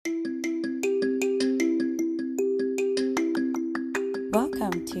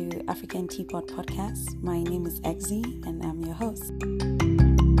to African Teapot Podcast. My name is Exie and I'm your host.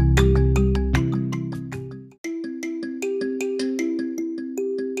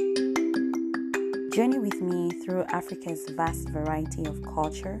 Journey with me through Africa's vast variety of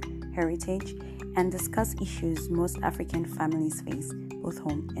culture, heritage, and discuss issues most African families face, both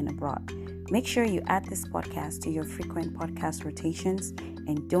home and abroad. Make sure you add this podcast to your frequent podcast rotations,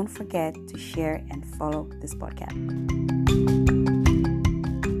 and don't forget to share and follow this podcast.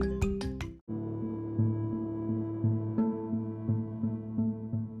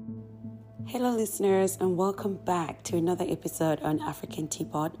 Hello listeners, and welcome back to another episode on African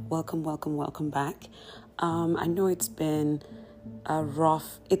Teapot. Welcome back. I know it's been a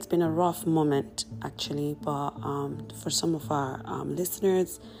rough moment actually, but for some of our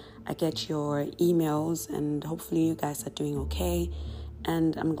listeners, I get your emails and hopefully you guys are doing okay.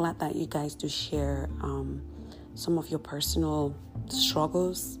 And I'm glad that you guys do share some of your personal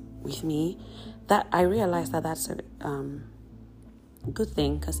struggles with me. That I realize that's a good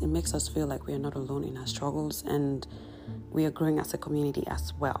thing, because it makes us feel like we are not alone in our struggles and we are growing as a community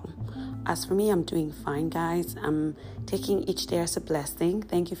as well. As for me, I'm doing fine, guys. I'm taking each day as a blessing.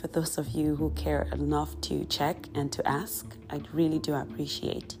 Thank you for those of you who care enough to check and to ask. I really do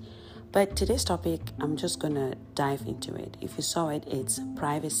appreciate. But today's topic, I'm just going to dive into it. If you saw it, it's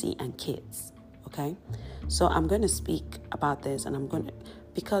privacy and kids, okay? So I'm going to speak about this, and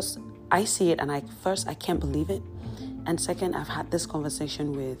because I see it and I can't believe it. And second, I've had this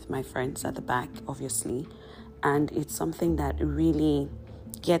conversation with my friends at the back, obviously, and it's something that really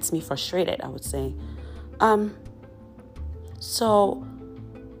gets me frustrated, I would say. So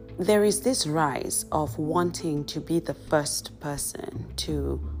there is this rise of wanting to be the first person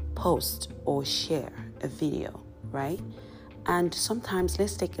to post or share a video, right? And sometimes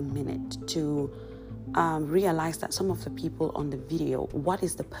let's take a minute to realize that some of the people on the video, what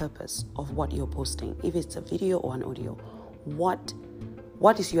is the purpose of what you're posting? If it's a video or an audio, what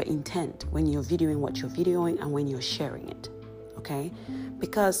is your intent when you're videoing what you're videoing and when you're sharing it, okay?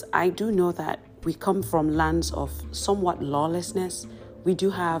 Because I do know that we come from lands of somewhat lawlessness. We do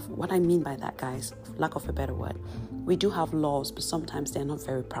have, what I mean by that, guys, lack of a better word, we do have laws, but sometimes they're not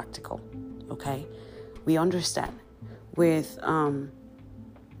very practical, okay? We understand with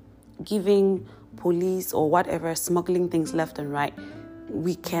giving police or whatever, smuggling things left and right,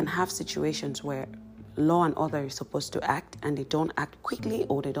 we can have situations where law and order is supposed to act and they don't act quickly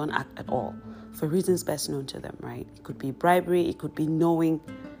or they don't act at all for reasons best known to them, right? It could be bribery, it could be knowing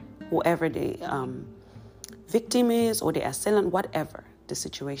whoever the victim is or the assailant, whatever the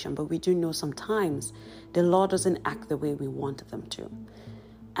situation. But we do know sometimes the law doesn't act the way we want them to.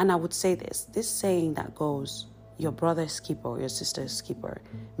 And I would say this saying that goes, your brother's keeper or your sister's keeper,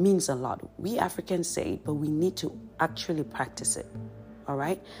 means a lot. We Africans say it, but we need to actually practice it, all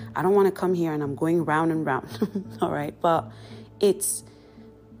right? I don't want to come here and I'm going round and round, all right? But it's,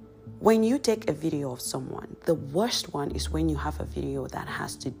 when you take a video of someone, the worst one is when you have a video that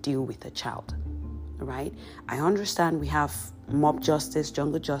has to deal with a child, right? I understand we have mob justice,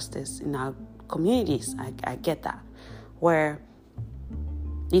 jungle justice in our communities. I get that. Where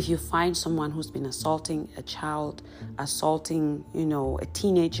if you find someone who's been assaulting a child, assaulting, a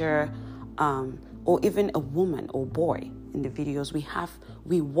teenager, or even a woman or boy in the videos,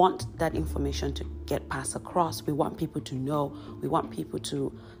 we want that information to get passed across. We want people to know. We want people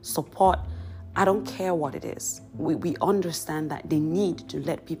to support. I don't care what it is. We understand that the need to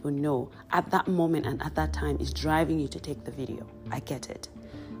let people know at that moment and at that time is driving you to take the video. I get it.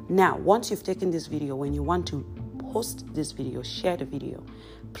 Now, once you've taken this video, when you want to post this video, share the video,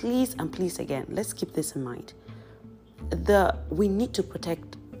 please again, let's keep this in mind. We need to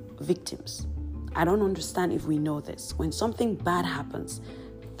protect victims. I don't understand if we know this. When something bad happens,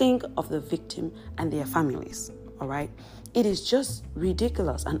 think of the victim and their families, all right? It is just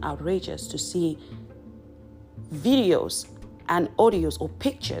ridiculous and outrageous to see videos and audios or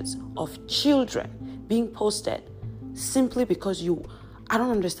pictures of children being posted simply because I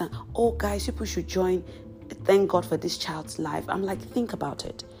don't understand. Oh, guys, people should join. Thank God for this child's life. I'm like, think about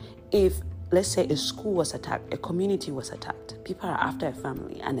it. If, let's say, a school was attacked, a community was attacked, people are after a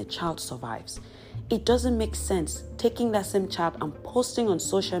family and a child survives, it doesn't make sense taking that same child and posting on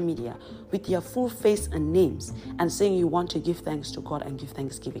social media with your full face and names and saying you want to give thanks to God and give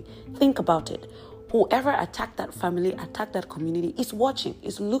thanksgiving. Think about it. Whoever attacked that family, attacked that community is watching,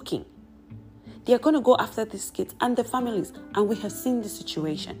 is looking. They are going to go after these kids and the families. And we have seen this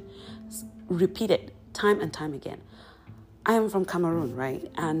situation repeated time and time again. I am from Cameroon, right?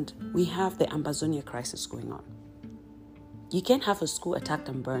 And we have the Ambazonia crisis going on. You can't have a school attacked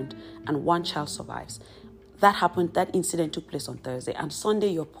and burned and one child survives. that happened, that incident took place on Thursday, and Sunday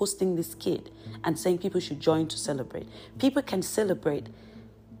you're posting this kid and saying people should join to celebrate. People can celebrate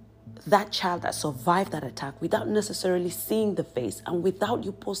that child that survived that attack without necessarily seeing the face and without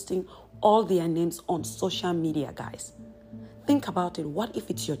you posting all their names on social media, guys. Think about it. What if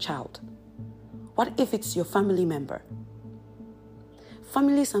it's your child? What if it's your family member?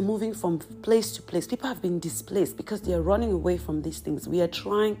 Families are moving from place to place. People have been displaced because they are running away from these things. We are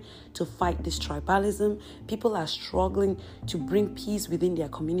trying to fight this tribalism. People are struggling to bring peace within their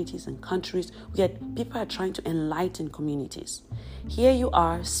communities and countries. People are trying to enlighten communities. Here you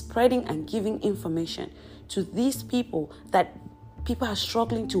are spreading and giving information to these people that people are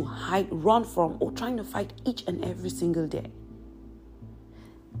struggling to hide, run from, or trying to fight each and every single day.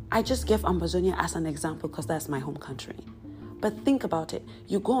 I just gave Amazonia as an example because that's my home country. But think about it.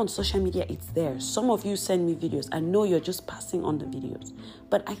 You go on social media, it's there. Some of you send me videos. I know you're just passing on the videos.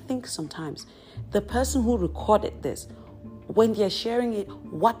 But I think sometimes the person who recorded this, when they're sharing it,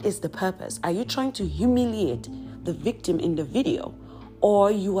 what is the purpose? Are you trying to humiliate the victim in the video? Or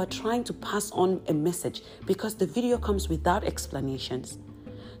you are trying to pass on a message? Because the video comes without explanations.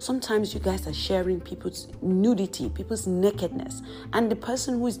 Sometimes you guys are sharing people's nudity, people's nakedness. And the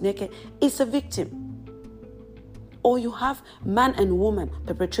person who is naked is a victim. Or you have man and woman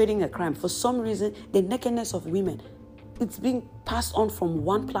perpetrating a crime. For some reason, the nakedness of women, it's being passed on from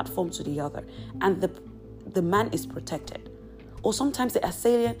one platform to the other. And the man is protected. Or sometimes the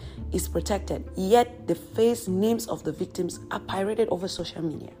assailant is protected. Yet the face names of the victims are pirated over social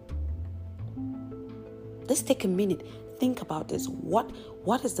media. Let's take a minute. Think about this. What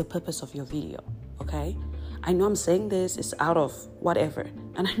is the purpose of your video? Okay? I know I'm saying this is out of whatever,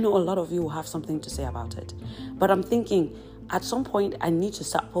 and I know a lot of you will have something to say about it. But I'm thinking at some point I need to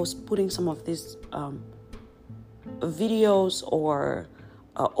start putting some of these videos or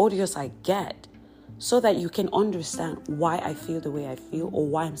audios I get so that you can understand why I feel the way I feel or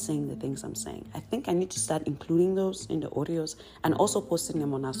why I'm saying the things I'm saying. I think I need to start including those in the audios and also posting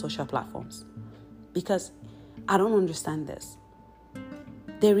them on our social platforms because I don't understand this.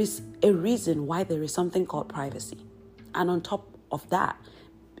 There is a reason why there is something called privacy. And on top of that,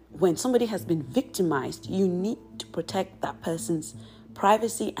 when somebody has been victimized, you need to protect that person's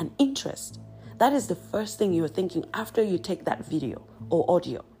privacy and interest. That is the first thing you're thinking after you take that video or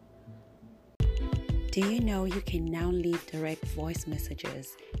audio. Do you know you can now leave direct voice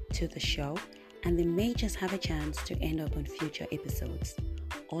messages to the show and they may just have a chance to end up on future episodes?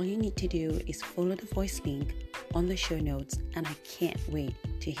 All you need to do is follow the voice link on the show notes, and I can't wait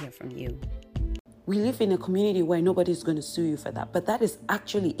to hear from you. We live in a community where nobody's going to sue you for that, but that is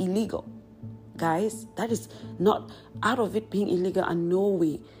actually illegal. Guys, that is not, out of it being illegal, I know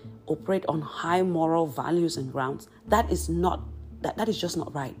we operate on high moral values and grounds. That is just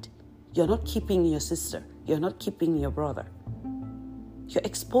not right. You're not keeping your sister. You're not keeping your brother. You're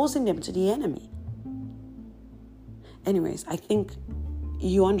exposing them to the enemy. Anyways, I think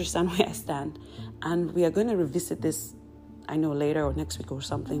you understand where I stand. And we are going to revisit this, I know, later or next week or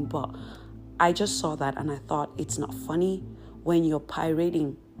something. But I just saw that and I thought it's not funny when you're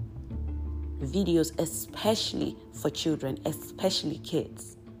pirating videos, especially for children, especially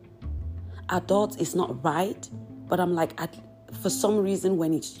kids. Adults, it's not right. But I'm like, for some reason,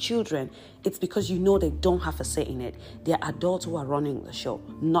 when it's children, it's because you know they don't have a say in it. They're adults who are running the show,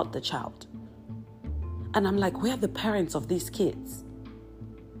 not the child. And I'm like, where are the parents of these kids?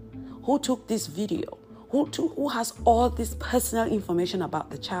 Who took this video? Who has all this personal information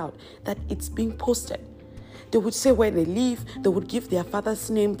about the child that it's being posted? They would say where they live. They would give their father's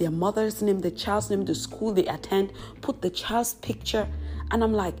name, their mother's name, the child's name, the school they attend, put the child's picture. And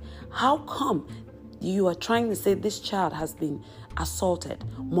I'm like, how come you are trying to say this child has been assaulted,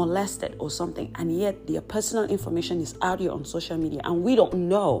 molested or something, and yet their personal information is out here on social media and we don't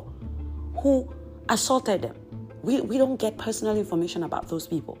know who assaulted them? We don't get personal information about those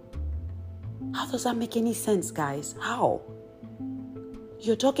people. How does that make any sense, guys? How?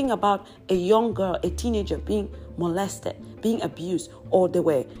 You're talking about a young girl, a teenager being molested, being abused, or they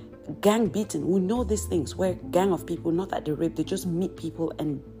were gang beaten. We know these things where gang of people, not that they rape, they just meet people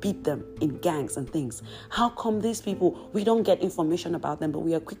and beat them in gangs and things. How come these people, we don't get information about them, but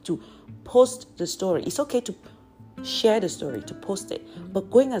we are quick to post the story? It's okay to share the story, to post it, but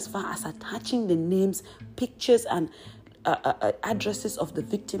going as far as attaching the names, pictures, and addresses of the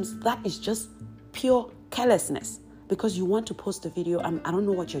victims, that is just pure carelessness because you want to post a video and I don't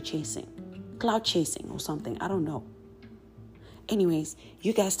know what you're chasing. Cloud chasing or something. I don't know. Anyways,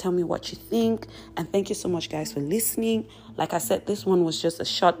 you guys tell me what you think, and thank you so much, guys, for listening. Like I said, this one was just a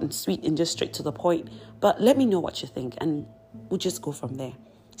short and sweet and just straight to the point, but let me know what you think and we'll just go from there.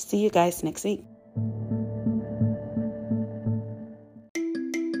 See you guys next week.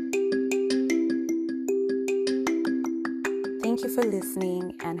 Thank you for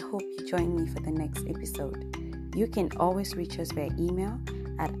listening and hope you join me for the next episode. You can always reach us via email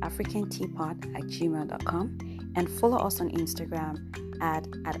at africanteapot@gmail.com and follow us on Instagram at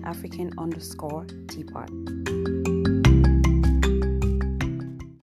african_teapot.